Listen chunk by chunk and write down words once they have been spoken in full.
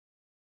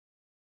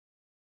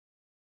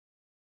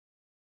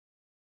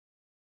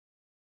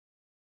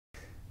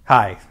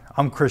Hi,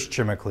 I'm Chris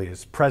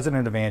Chimicles,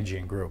 president of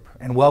Angeion Group,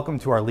 and welcome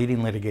to our Leading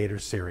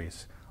Litigators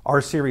series.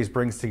 Our series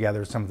brings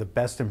together some of the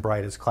best and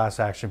brightest class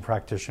action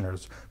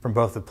practitioners from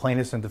both the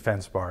plaintiffs and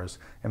defense bars,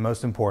 and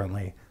most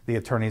importantly, the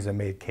attorneys that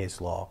made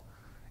case law.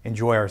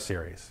 Enjoy our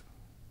series.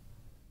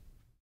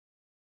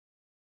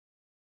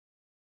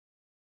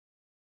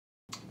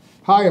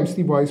 Hi, I'm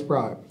Steve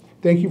Weisbrot.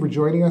 Thank you for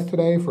joining us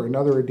today for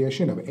another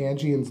edition of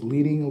Angeion's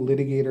Leading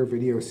Litigator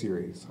video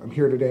series. I'm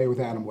here today with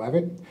Adam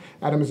Levitt.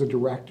 Adam is a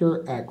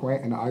director at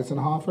Grant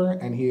Eisenhofer,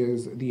 and he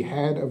is the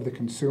head of the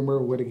Consumer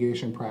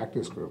Litigation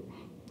Practice Group.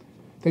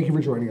 Thank you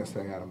for joining us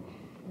today, Adam.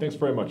 Thanks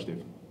very much,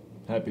 Steve.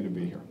 Happy to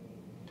be here.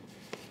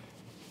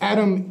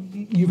 Adam,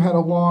 you've had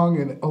a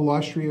long and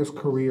illustrious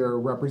career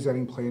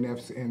representing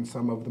plaintiffs in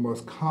some of the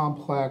most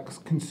complex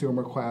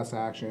consumer class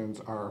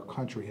actions our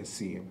country has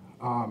seen.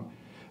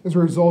 As a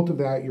result of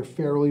that, you're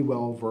fairly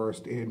well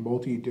versed in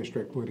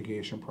multi-district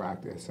litigation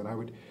practice, and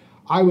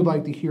I would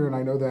like to hear, and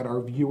I know that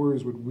our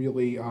viewers would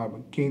really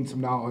gain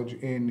some knowledge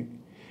in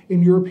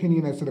your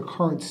opinion as to the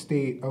current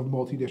state of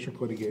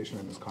multi-district litigation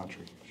in this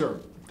country. Sure.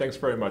 Thanks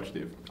very much,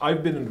 Steve.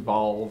 I've been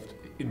involved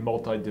in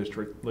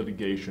multi-district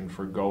litigation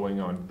for going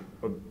on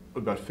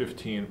about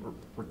 15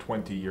 or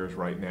 20 years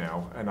right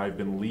now, and I've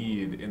been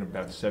lead in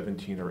about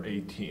 17 or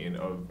 18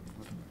 of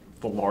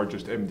the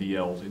largest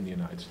MDLs in the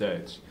United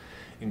States,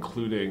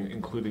 including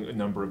a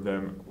number of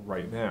them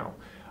right now.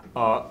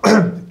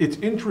 It's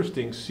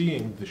interesting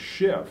seeing the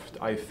shift,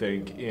 I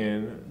think,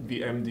 in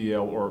the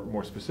MDL, or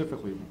more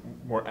specifically,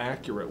 more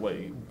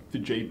accurately, the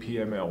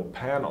JPML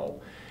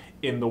panel,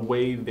 in the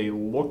way they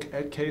look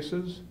at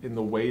cases, in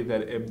the way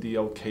that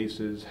MDL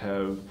cases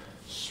have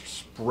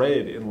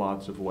spread in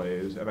lots of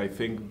ways, and I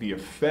think the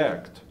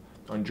effect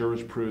on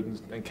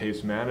jurisprudence and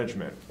case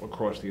management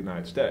across the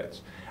United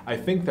States. I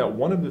think that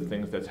one of the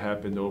things that's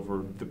happened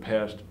over the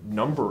past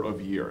number of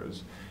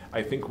years,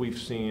 I think we've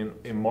seen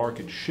a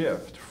market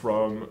shift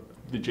from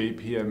the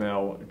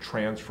JPML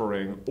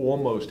transferring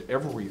almost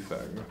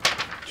everything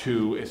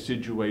to a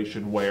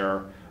situation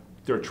where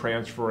they're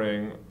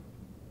transferring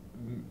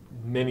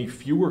many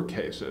fewer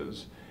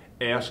cases,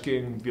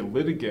 asking the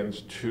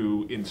litigants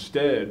to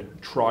instead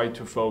try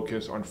to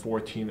focus on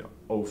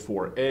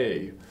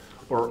 1404A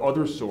or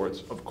other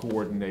sorts of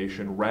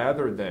coordination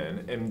rather than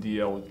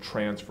MDL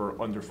transfer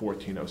under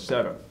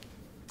 1407.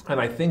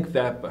 And I think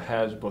that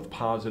has both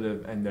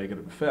positive and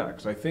negative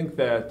effects. I think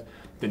that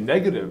the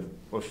negative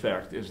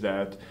effect is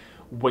that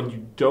when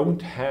you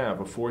don't have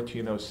a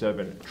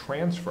 1407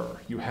 transfer,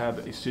 you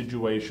have a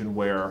situation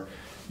where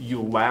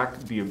you lack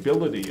the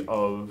ability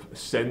of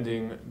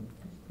sending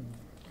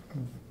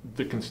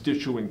the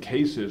constituent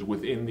cases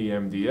within the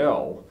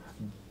MDL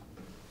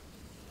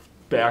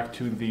back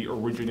to the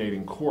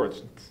originating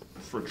courts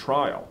for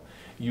trial.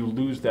 You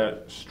lose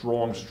that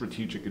strong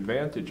strategic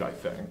advantage, I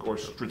think, or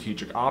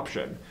strategic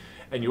option.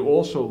 And you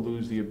also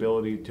lose the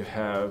ability to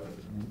have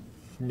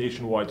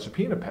nationwide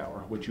subpoena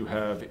power, which you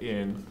have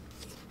in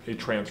a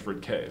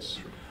transferred case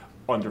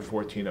under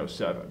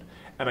 1407.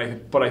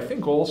 But I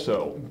think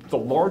also the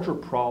larger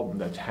problem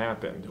that's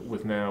happened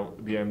with now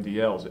the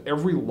MDLs,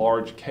 every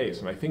large case,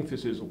 and I think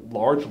this is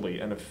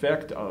largely an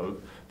effect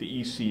of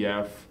the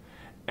ECF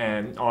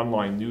and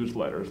online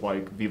newsletters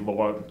like the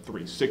Law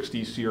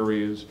 360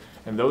 series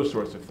and those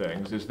sorts of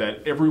things, is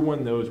that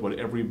everyone knows what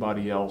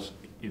everybody else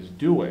is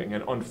doing.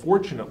 And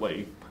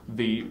unfortunately,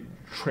 the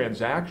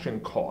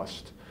transaction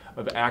cost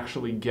of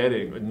actually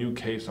getting a new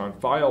case on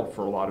file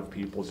for a lot of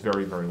people is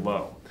very, very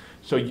low.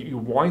 So you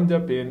wind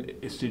up in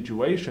a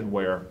situation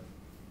where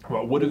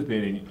what would have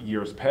been in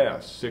years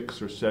past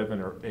 6 or 7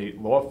 or 8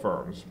 law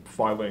firms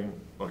filing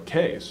a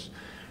case,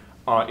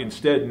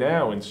 instead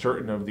now in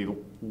certain of the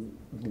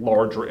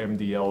larger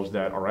MDLs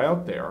that are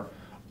out there,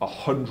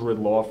 100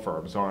 law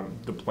firms on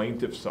the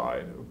plaintiff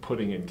side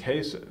putting in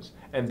cases.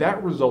 And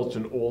that results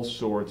in all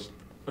sorts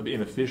of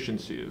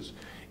inefficiencies,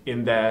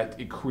 in that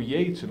it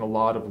creates in a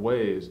lot of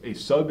ways a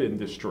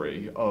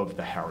sub-industry of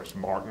the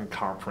Harris-Martin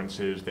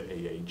conferences, the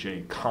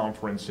AAJ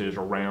conferences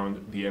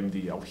around the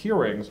MDL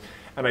hearings.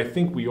 And I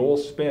think we all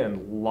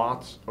spend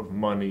lots of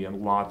money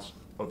and lots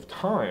of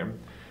time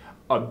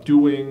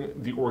doing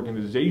the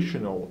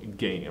organizational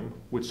game,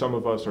 which some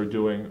of us are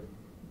doing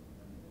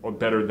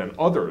better than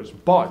others,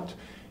 but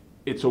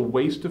it's a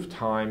waste of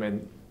time,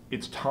 and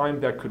it's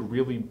time that could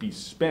really be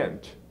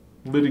spent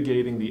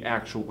litigating the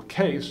actual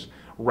case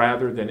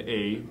rather than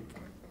A,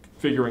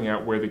 figuring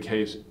out where the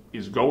case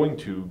is going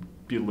to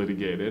be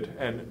litigated,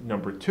 and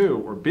number 2,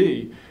 or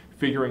B,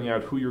 figuring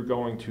out who you're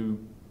going to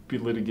be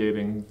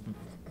litigating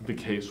the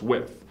case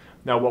with.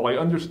 Now, while I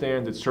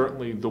understand it's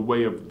certainly the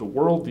way of the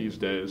world these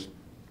days,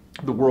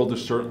 the world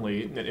is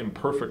certainly an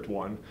imperfect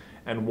one,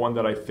 and one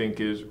that I think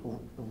is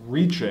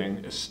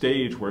reaching a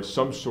stage where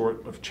some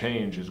sort of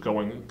change is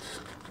going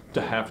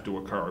to have to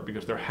occur,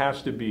 because there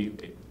has to be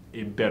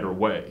a better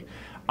way.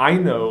 I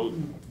know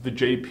the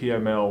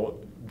JPML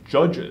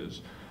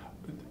judges,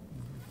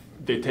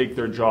 they take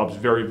their jobs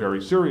very,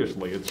 very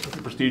seriously. It's a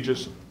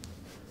prestigious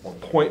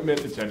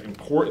appointment, it's an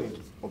important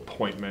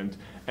appointment,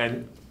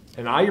 and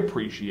And I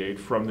appreciate,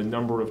 from the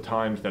number of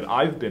times that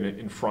I've been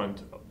in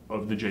front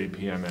of the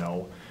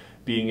JPML,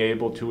 being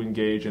able to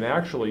engage in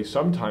actually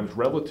sometimes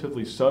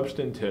relatively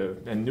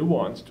substantive and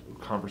nuanced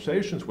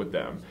conversations with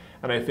them.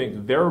 And I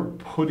think they're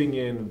putting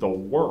in the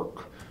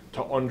work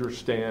to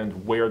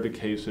understand where the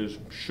cases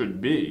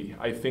should be.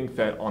 I think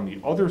that on the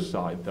other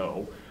side,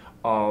 though,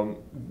 all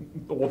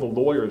the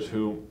lawyers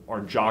who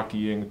are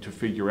jockeying to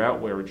figure out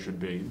where it should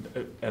be,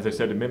 as I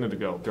said a minute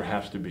ago, there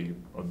has to be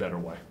a better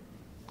way.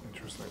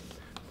 Interesting.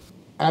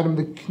 Adam,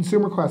 the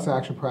consumer class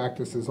action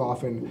practice is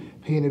often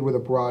painted with a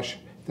brush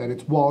that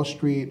it's Wall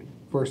Street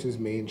versus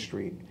Main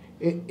Street.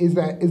 Is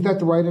that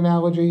the right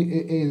analogy?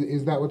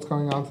 Is that what's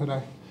going on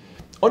today?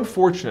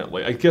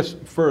 Unfortunately, I guess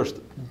first,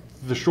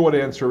 the short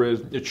answer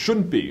is it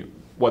shouldn't be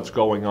what's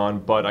going on,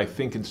 but I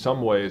think in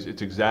some ways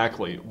it's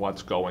exactly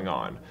what's going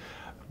on.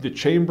 The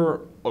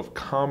Chamber of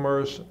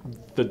Commerce,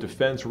 the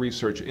Defense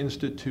Research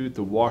Institute,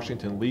 the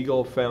Washington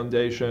Legal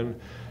Foundation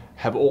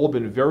have all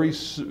been very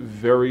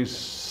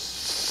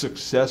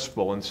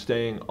successful in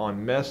staying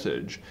on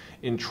message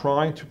in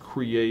trying to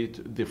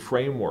create the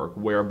framework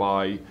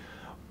whereby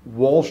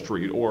Wall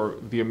Street or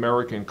the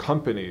American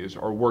companies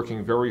are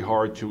working very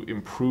hard to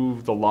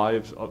improve the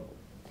lives of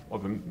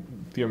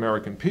the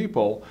American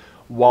people,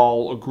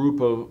 while a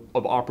group of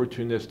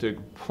opportunistic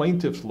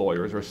plaintiffs'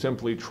 lawyers are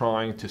simply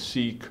trying to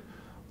seek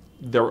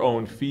their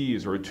own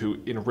fees or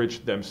to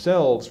enrich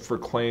themselves for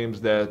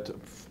claims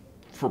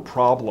for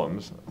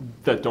problems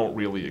that don't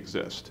really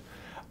exist.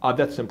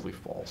 That's simply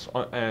false.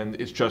 And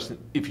it's just,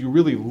 if you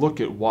really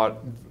look at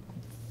what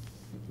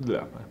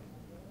the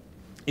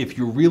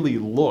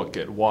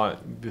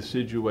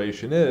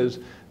situation is,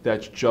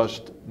 that's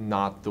just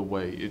not the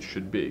way it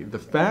should be. The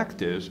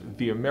fact is,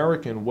 the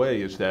American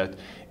way is that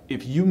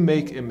if you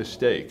make a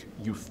mistake,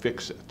 you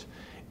fix it.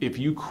 If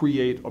you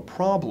create a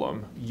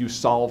problem, you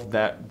solve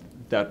that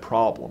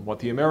problem. What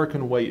the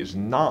American way is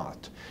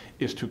not,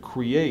 is to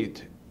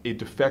create a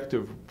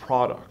defective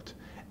product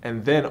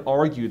and then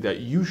argue that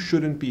you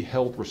shouldn't be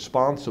held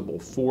responsible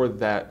for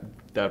that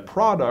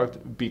product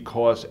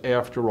because,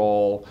 after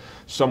all,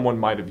 someone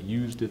might have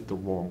used it the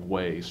wrong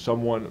way.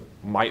 Someone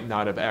might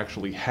not have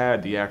actually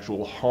had the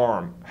actual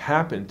harm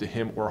happen to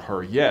him or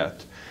her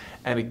yet.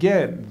 And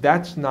again,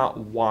 that's not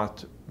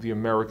what the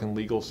American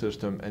legal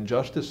system and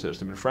justice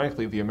system, and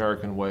frankly, the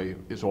American way,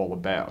 is all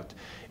about.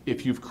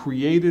 If you've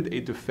created a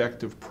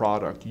defective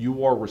product,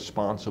 you are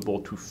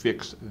responsible to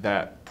fix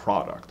that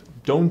product.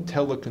 Don't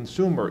tell a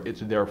consumer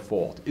it's their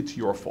fault, it's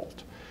your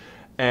fault.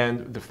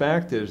 And the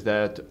fact is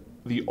that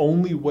the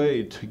only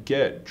way to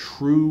get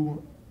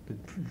true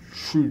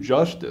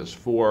justice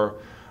for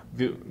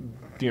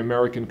the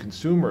American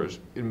consumers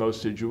in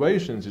most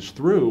situations is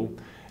through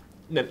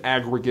an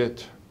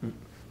aggregate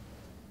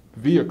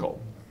vehicle,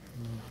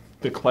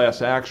 the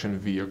class action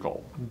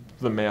vehicle,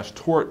 the mass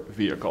tort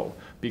vehicle,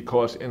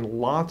 because in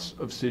lots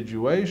of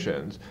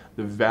situations,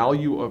 the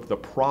value of the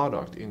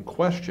product in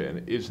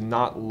question is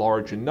not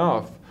large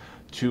enough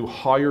to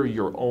hire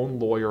your own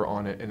lawyer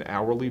on an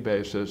hourly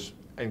basis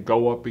and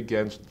go up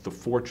against the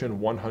Fortune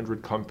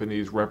 100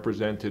 companies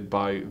represented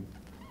by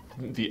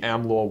the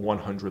AmLaw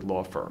 100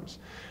 law firms.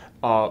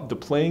 The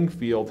playing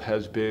field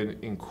has been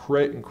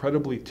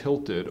incredibly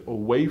tilted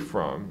away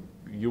from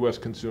U.S.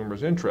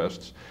 consumers'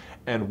 interests,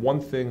 and one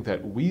thing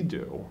that we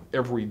do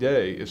every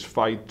day is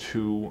fight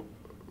to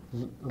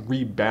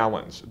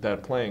rebalance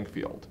that playing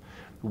field.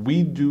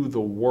 We do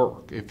the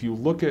work. If you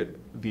look at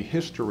the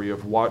history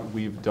of what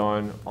we've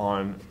done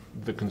on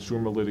the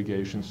consumer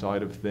litigation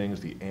side of things,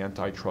 the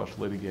antitrust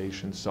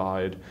litigation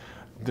side,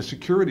 the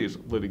securities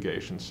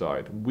litigation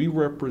side, we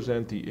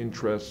represent the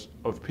interests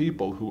of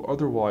people who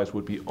otherwise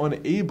would be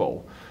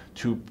unable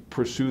to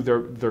pursue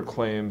their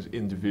claims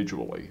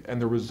individually. And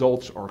the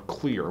results are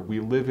clear. We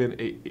live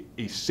in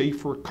a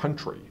safer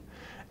country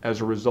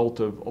as a result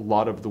of a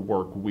lot of the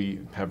work we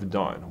have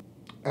done.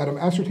 Adam,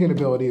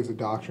 ascertainability is a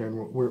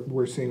doctrine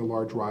we're seeing a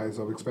large rise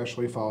of,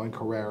 especially following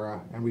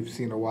Carrera, and we've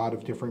seen a lot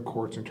of different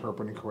courts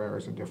interpreting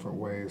Carreras in different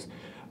ways.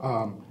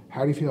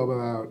 How do you feel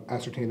about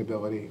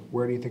ascertainability?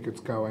 Where do you think it's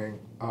going?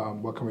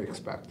 What can we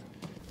expect?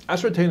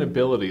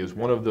 Ascertainability is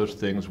one of those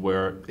things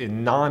where a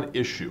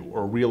non-issue,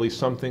 or really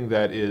something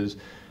that is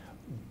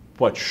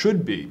what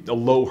should be a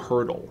low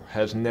hurdle,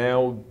 has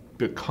now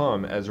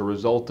become, as a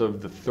result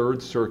of the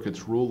Third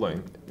Circuit's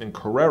ruling in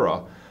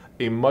Carrera,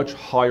 a much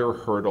higher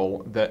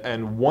hurdle,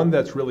 and one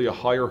that's really a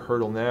higher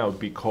hurdle now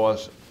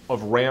because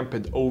of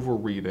rampant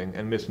overreading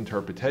and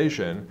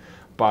misinterpretation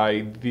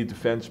by the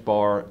defense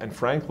bar and,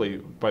 frankly,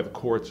 by the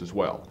courts as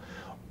well.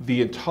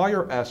 The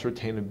entire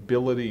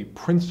ascertainability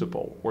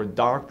principle or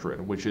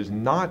doctrine, which is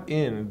not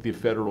in the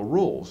federal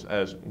rules,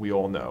 as we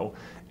all know,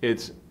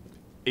 it's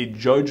a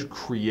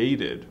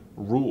judge-created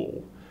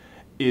rule,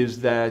 is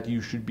that you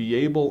should be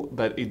able,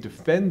 that a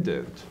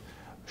defendant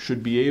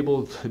should be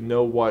able to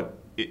know what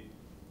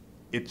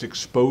its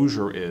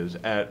exposure is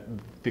at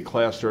the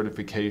class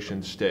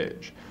certification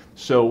stage.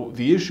 So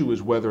the issue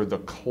is whether the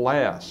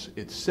class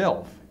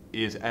itself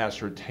is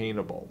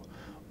ascertainable.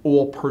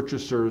 All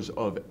purchasers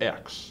of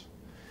X,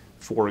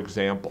 for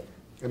example,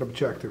 An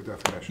objective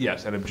definition.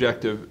 Yes, an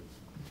objective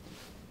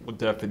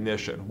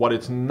definition. What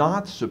it's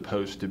not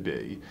supposed to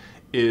be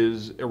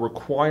is a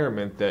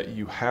requirement that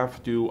you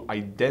have to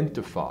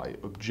identify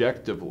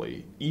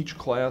objectively each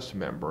class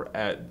member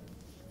at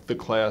the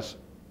class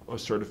or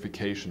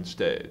certification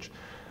stage.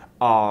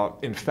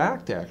 In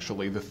fact,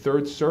 actually, the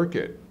Third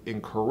Circuit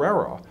in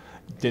Carrera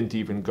didn't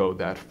even go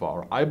that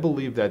far. I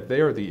believe that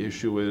there the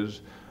issue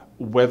is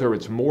whether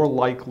it's more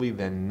likely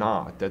than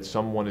not that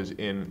someone is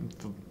in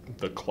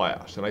the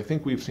class. And I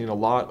think we've seen a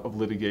lot of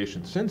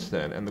litigation since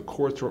then, and the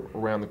courts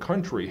around the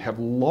country have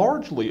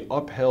largely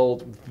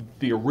upheld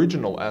the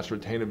original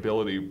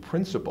ascertainability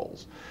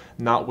principles,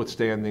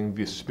 notwithstanding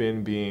the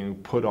spin being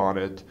put on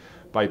it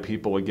by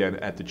people, again,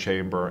 at the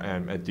chamber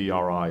and at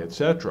DRI,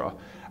 etc.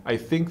 I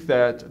think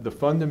that the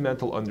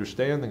fundamental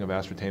understanding of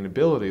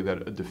ascertainability,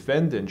 that a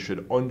defendant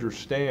should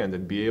understand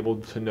and be able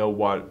to know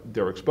what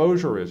their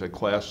exposure is at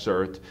class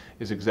cert,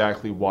 is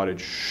exactly what it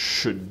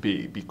should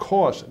be.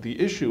 Because the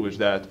issue is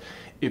that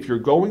if you're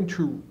going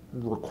to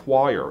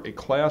require a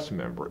class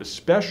member,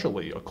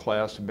 especially a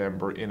class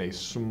member in a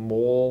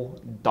small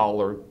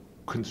dollar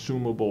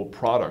consumable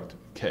product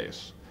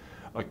case,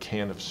 a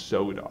can of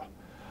soda,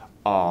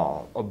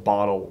 a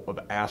bottle of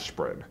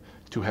aspirin,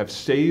 to have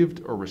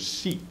saved a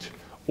receipt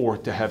or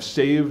to have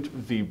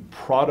saved the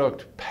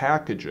product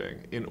packaging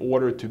in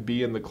order to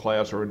be in the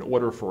class or in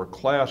order for a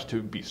class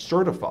to be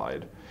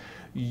certified,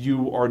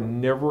 you are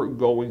never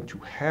going to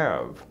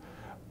have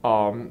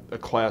a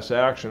class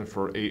action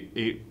for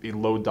a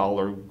low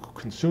dollar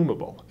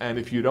consumable. And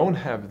if you don't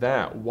have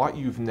that, what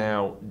you've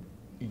now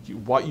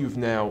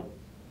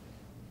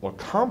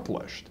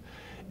accomplished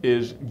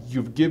is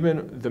you've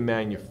given the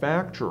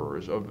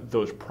manufacturers of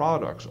those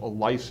products a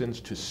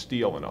license to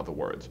steal, in other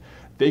words.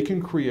 They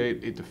can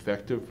create a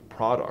defective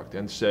product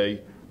and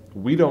say,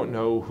 we don't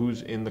know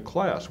who's in the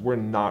class. We're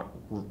not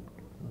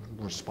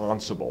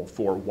responsible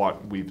for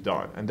what we've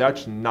done. And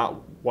that's not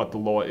what the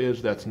law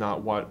is. That's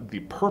not what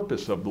the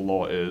purpose of the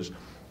law is.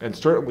 And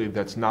certainly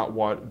that's not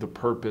what the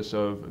purpose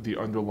of the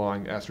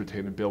underlying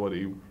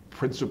ascertainability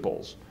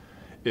principles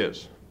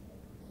is.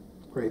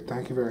 Great,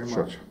 thank you very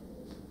much.